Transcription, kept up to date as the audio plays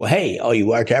Well, hey, all you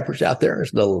wiretappers out there,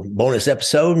 it's a little bonus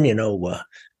episode.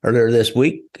 Earlier this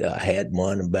week, I had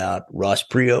one about Ross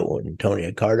Prio and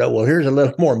Tony Accardo. Well, here's a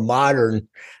little more modern.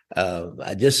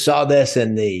 I just saw this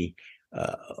in the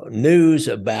news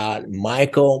about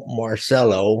Michael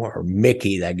Marcello, or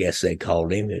Mickey, I guess they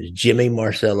called him. It was Jimmy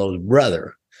Marcello's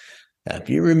brother. Now, if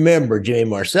you remember, Jimmy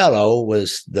Marcello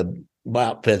was the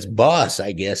outfit's boss,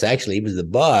 I guess. Actually, he was the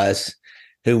boss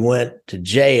who went to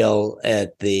jail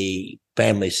at the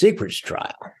family secrets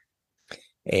trial.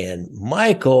 And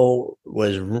Michael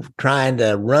was trying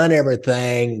to run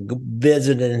everything,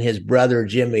 visiting his brother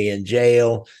Jimmy in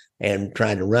jail and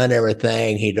trying to run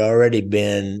everything. He'd already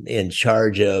been in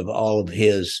charge of all of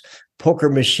his poker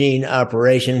machine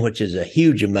operation, which is a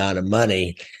huge amount of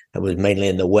money. It was mainly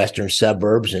in the western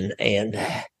suburbs. And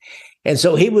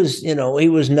so he was, he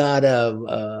was not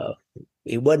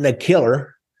he wasn't a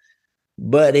killer,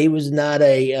 but he was not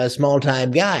a small-time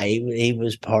guy. He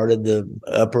was part of the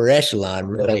upper echelon,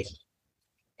 really.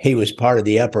 He was part of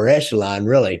the upper echelon,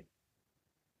 really.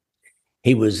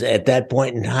 He was, at that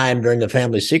point in time during the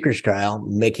family secrets trial,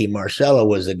 Mickey Marcello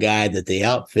was the guy that the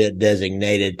outfit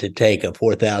designated to take a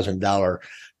 $4,000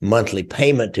 monthly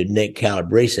payment to Nick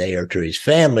Calabrese or to his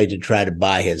family to try to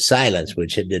buy his silence,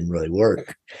 which it didn't really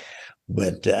work.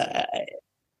 But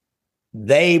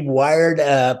they wired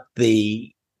up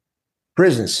the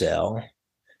prison cell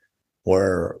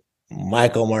where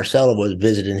Michael Marcello was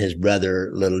visiting his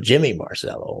brother, little Jimmy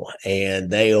Marcello,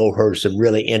 and they overheard some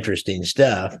really interesting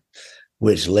stuff,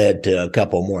 which led to a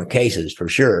couple more cases for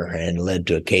sure, and led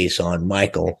to a case on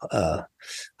Michael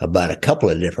about a couple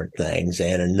of different things,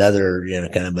 and another,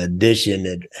 kind of addition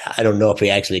that I don't know if he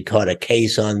actually caught a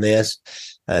case on this,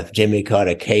 if Jimmy caught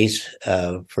a case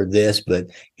for this, but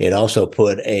it also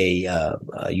put a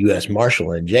U.S.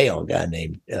 Marshal in jail, a guy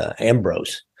named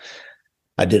Ambrose.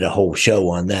 I did a whole show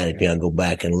on that. If you want to go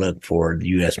back and look for the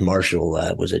U.S. Marshal,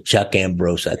 was it Chuck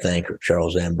Ambrose, I think, or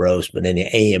Charles Ambrose, but any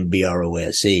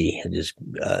Ambrose. Just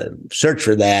search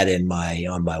for that on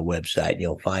my website.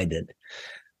 You'll find it.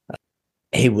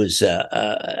 He was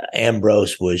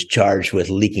Ambrose was charged with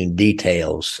leaking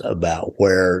details about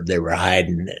where they were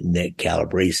hiding Nick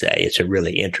Calabrese. It's a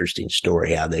really interesting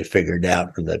story how they figured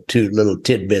out from the two little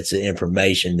tidbits of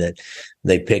information that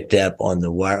they picked up on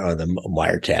the wire, or the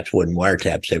wiretaps. Wasn't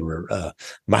wiretaps; they were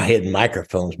my hidden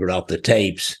microphones, but off the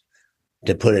tapes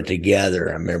to put it together.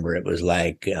 I remember it was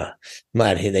like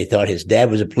they thought his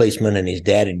dad was a policeman and his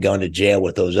dad had gone to jail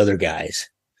with those other guys.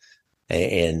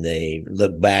 And they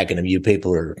look back, and if you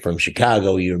people are from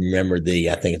Chicago, you remember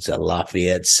I think it's a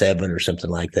Lafayette 7 or something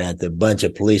like that. The bunch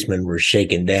of policemen were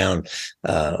shaking down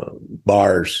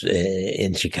bars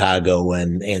in Chicago,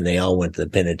 and they all went to the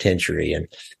penitentiary.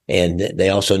 And they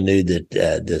also knew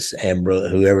that this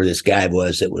Ambrose, whoever this guy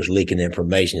was that was leaking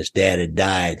information, his dad had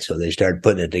died. So they started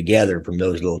putting it together from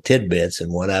those little tidbits.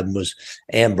 And one of them was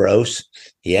Ambrose.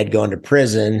 He had gone to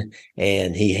prison,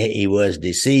 and he was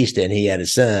deceased, and he had a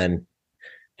son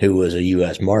who was a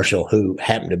U.S. Marshal who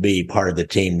happened to be part of the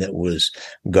team that was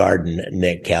guarding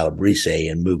Nick Calabrese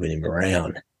and moving him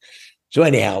around. So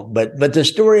anyhow, but the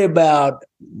story about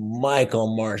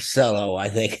Michael Marcello, I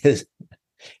think, is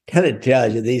kind of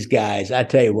tells you these guys. I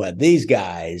tell you what, these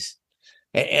guys,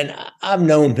 and I've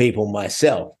known people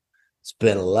myself,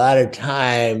 spent a lot of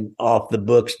time off the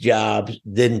books jobs,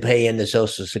 didn't pay into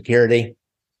Social Security.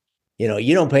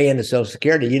 You don't pay into Social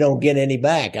Security, you don't get any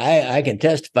back. I can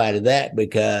testify to that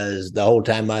because the whole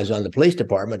time I was on the police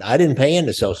department, I didn't pay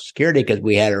into Social Security because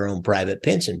we had our own private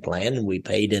pension plan and we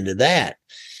paid into that.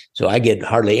 So I get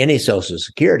hardly any Social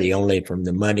Security, only from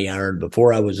the money I earned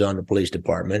before I was on the police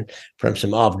department, from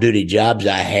some off-duty jobs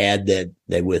I had that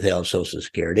they withheld Social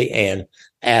Security. And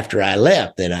after I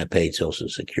left, then I paid Social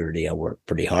Security. I worked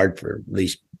pretty hard for at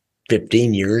least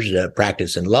 15 years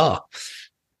practicing law.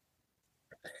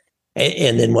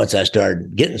 And then once I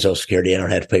started getting Social Security, I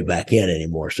don't have to pay back in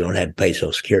anymore. So I don't have to pay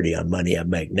Social Security on money I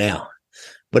make now.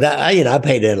 But I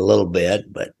paid in a little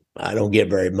bit, but I don't get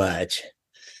very much.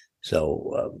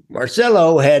 So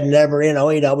Marcello had never,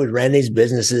 he'd always ran these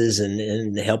businesses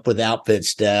and helped with outfit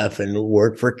stuff and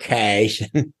worked for cash.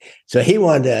 So he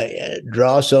wanted to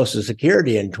draw Social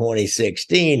Security in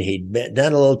 2016. He'd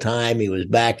done a little time. He was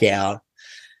back out.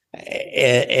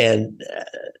 And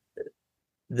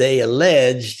they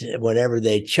alleged, whenever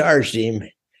they charged him,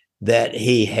 that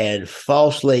he had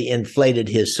falsely inflated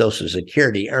his Social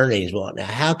Security earnings. Well, now,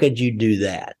 how could you do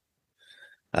that?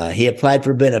 He applied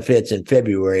for benefits in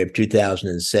February of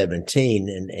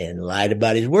 2017 and lied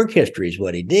about his work history is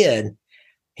what he did.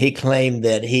 He claimed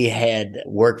that he had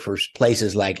worked for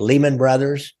places like Lehman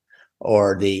Brothers,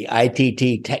 or the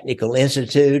ITT Technical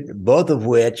Institute, both of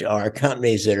which are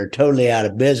companies that are totally out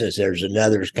of business. There's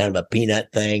another kind of a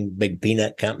peanut thing, big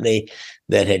peanut company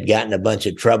that had gotten a bunch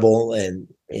of trouble and,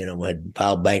 had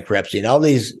filed bankruptcy, and all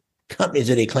these companies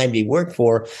that he claimed he worked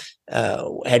for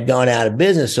had gone out of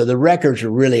business. So the records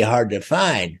were really hard to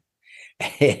find.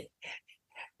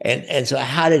 And so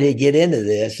how did he get into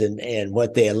this? And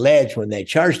what they alleged when they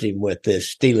charged him with this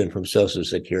stealing from Social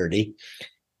Security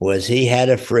was he had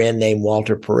a friend named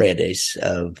Walter Paredes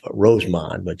of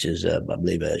Rosemont, which is, I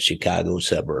believe, a Chicago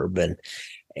suburb.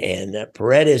 And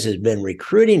Paredes has been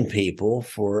recruiting people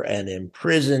for an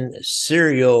imprisoned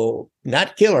serial,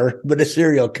 not killer, but a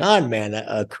serial con man,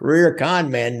 a career con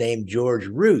man named George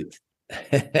Ruth.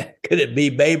 Could it be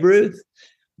Babe Ruth?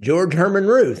 George Herman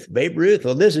Ruth, Babe Ruth.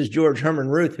 Well, this is George Herman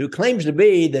Ruth, who claims to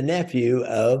be the nephew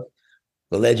of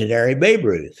the legendary Babe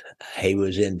Ruth. He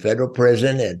was in federal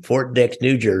prison at Fort Dix,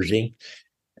 New Jersey,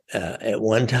 at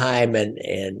one time,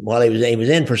 and while he was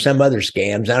in for some other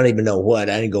scams. I don't even know what.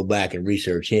 I didn't go back and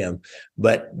research him,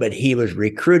 but he was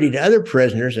recruiting other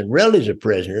prisoners and relatives of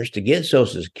prisoners to get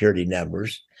Social Security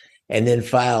numbers, and then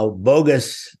file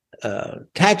bogus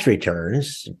tax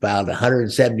returns, filed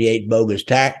 178 bogus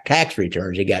tax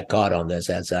returns. He got caught on this.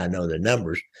 That's how I know the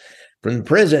numbers from the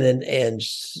prison. And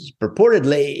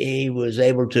purportedly, he was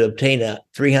able to obtain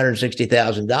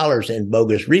 $360,000 in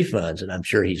bogus refunds. And I'm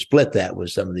sure he split that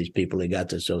with some of these people he got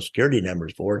the Social Security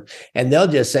numbers for. And they'll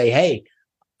just say, hey,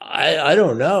 I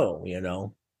don't know,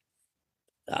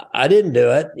 I didn't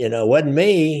do it. It wasn't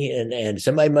me. And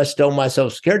somebody must have stole my Social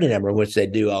Security number, which they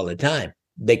do all the time.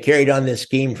 They carried on this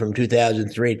scheme from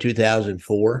 2003,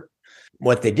 2004.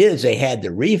 What they did is they had the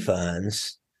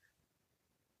refunds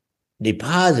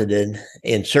deposited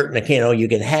in certain account. You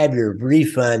can have your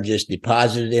refund just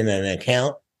deposited in an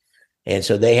account. And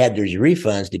so they had these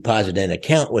refunds deposited in an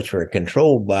account, which were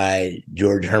controlled by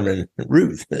George Herman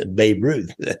Ruth, Babe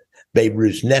Ruth, Babe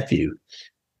Ruth's nephew.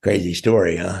 Crazy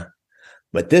story, huh?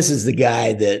 But this is the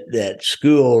guy that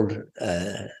schooled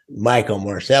Michael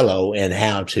Marcello in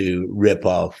how to rip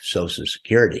off Social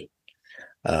Security.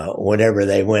 Whenever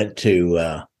they went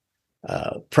to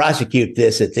prosecute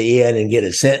this at the end and get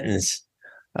a sentence,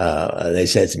 they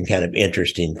said some kind of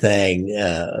interesting things.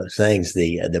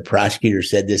 The prosecutor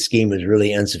said this scheme was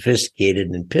really unsophisticated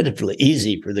and pitifully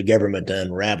easy for the government to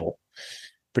unravel,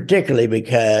 particularly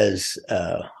because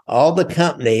all the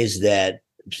companies that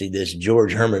this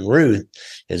George Herman Ruth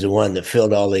is the one that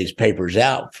filled all these papers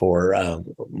out for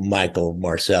Michael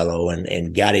Marcello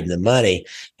and got him the money.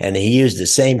 And he used the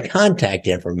same contact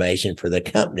information for the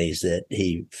companies that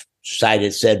he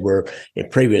said were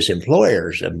previous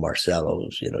employers of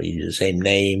Marcello's. He used the same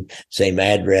name, same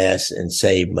address, and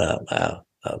same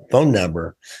phone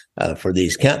number for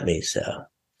these companies.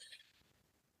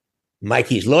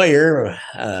 Mickey's lawyer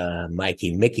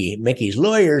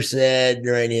said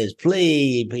during his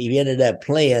plea, he ended up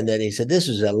pleading that he said this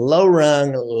was a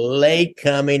low-rung, late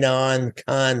coming on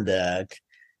conduct.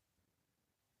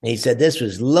 He said this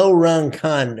was low-rung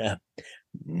conduct.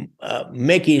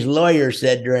 Mickey's lawyer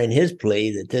said during his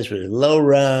plea that this was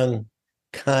low-rung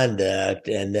conduct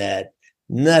and that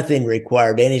nothing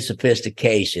required any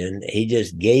sophistication. He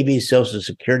just gave his Social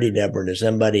Security number to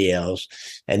somebody else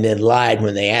and then lied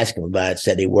when they asked him about it,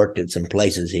 said he worked at some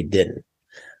places he didn't.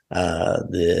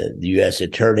 The U.S.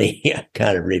 attorney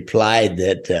kind of replied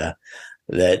that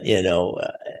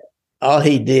all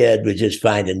he did was just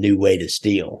find a new way to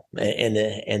steal. And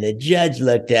the judge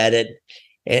looked at it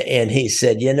and he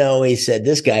said,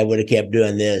 this guy would have kept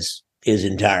doing this his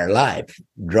entire life,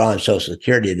 drawing Social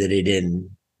Security that he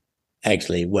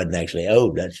wasn't actually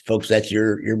owed. That's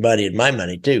your money and my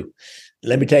money too.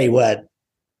 Let me tell you what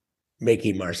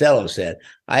Mickey Marcello said.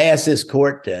 I asked this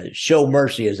court to show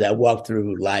mercy as I walk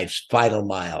through life's final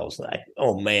miles.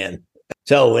 Oh man.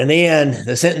 So in the end,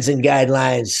 the sentencing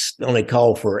guidelines only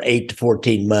call for 8 to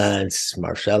 14 months.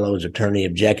 Marcello's attorney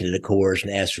objected, of course,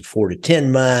 and asked for 4 to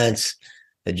 10 months.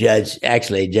 The judge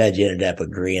ended up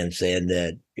agreeing, saying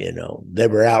that, they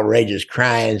were outrageous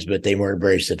crimes, but they weren't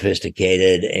very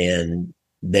sophisticated and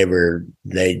they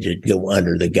just go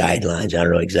under the guidelines. I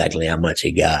don't know exactly how much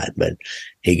he got, but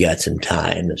he got some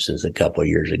time. This is a couple of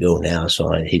years ago now,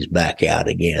 so he's back out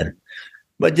again.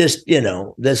 But just,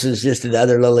 this is just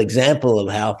another little example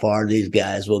of how far these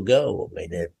guys will go. I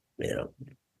mean,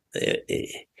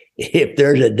 if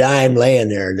there's a dime laying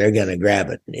there, they're going to grab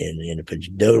it. And if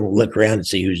you don't look around and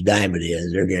see whose dime it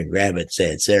is, they're going to grab it and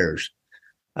say it's theirs.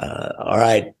 All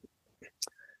right.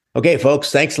 Okay,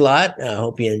 folks, thanks a lot. I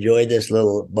hope you enjoyed this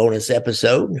little bonus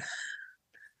episode.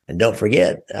 And don't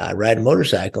forget, I ride a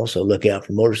motorcycle, so look out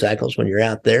for motorcycles when you're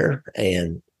out there.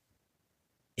 And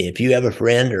if you have a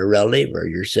friend or a relative or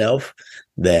yourself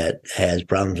that has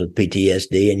problems with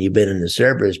PTSD and you've been in the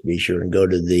service, be sure and go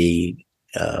to the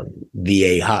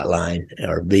VA hotline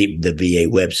or the VA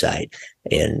website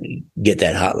and get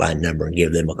that hotline number and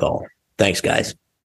give them a call. Thanks, guys.